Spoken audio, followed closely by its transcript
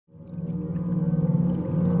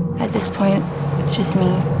At this point, it's just me.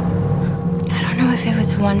 I don't know if it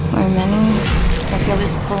was one or many. I feel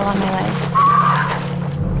this pull on my leg.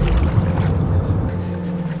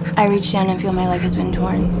 I reach down and feel my leg has been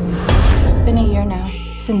torn. It's been a year now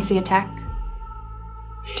since the attack.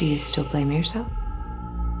 Do you still blame yourself?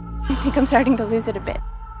 I think I'm starting to lose it a bit.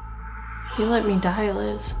 You let me die,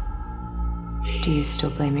 Liz. Do you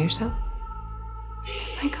still blame yourself?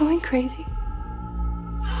 Am I going crazy?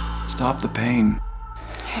 Stop the pain.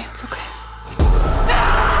 Hey, it's okay.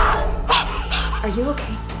 Are you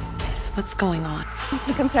okay? Liz, what's going on? I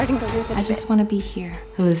think I'm starting to lose it a I bit. just want to be here.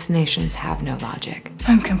 Hallucinations have no logic.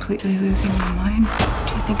 I'm completely losing my mind.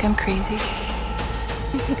 Do you think I'm crazy?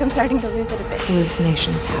 I think I'm starting to lose it a bit.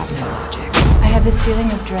 Hallucinations have no logic. I have this feeling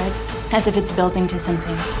of dread, as if it's building to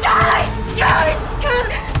something.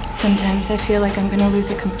 Sometimes I feel like I'm gonna lose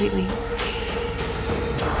it completely.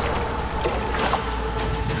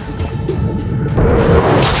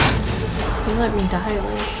 You let me die,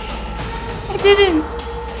 Liz. I didn't.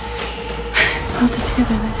 Hold it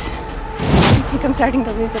together, Liz. I think I'm starting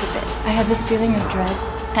to lose it a bit. I have this feeling of dread,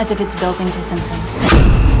 as if it's building to something.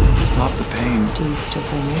 Stop the pain. Do you still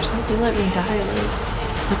blame yourself? You let me die, Liz.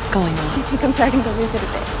 Liz, what's going I on? think I'm starting to lose it a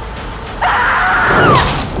bit.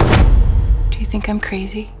 Do you think I'm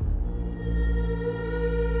crazy?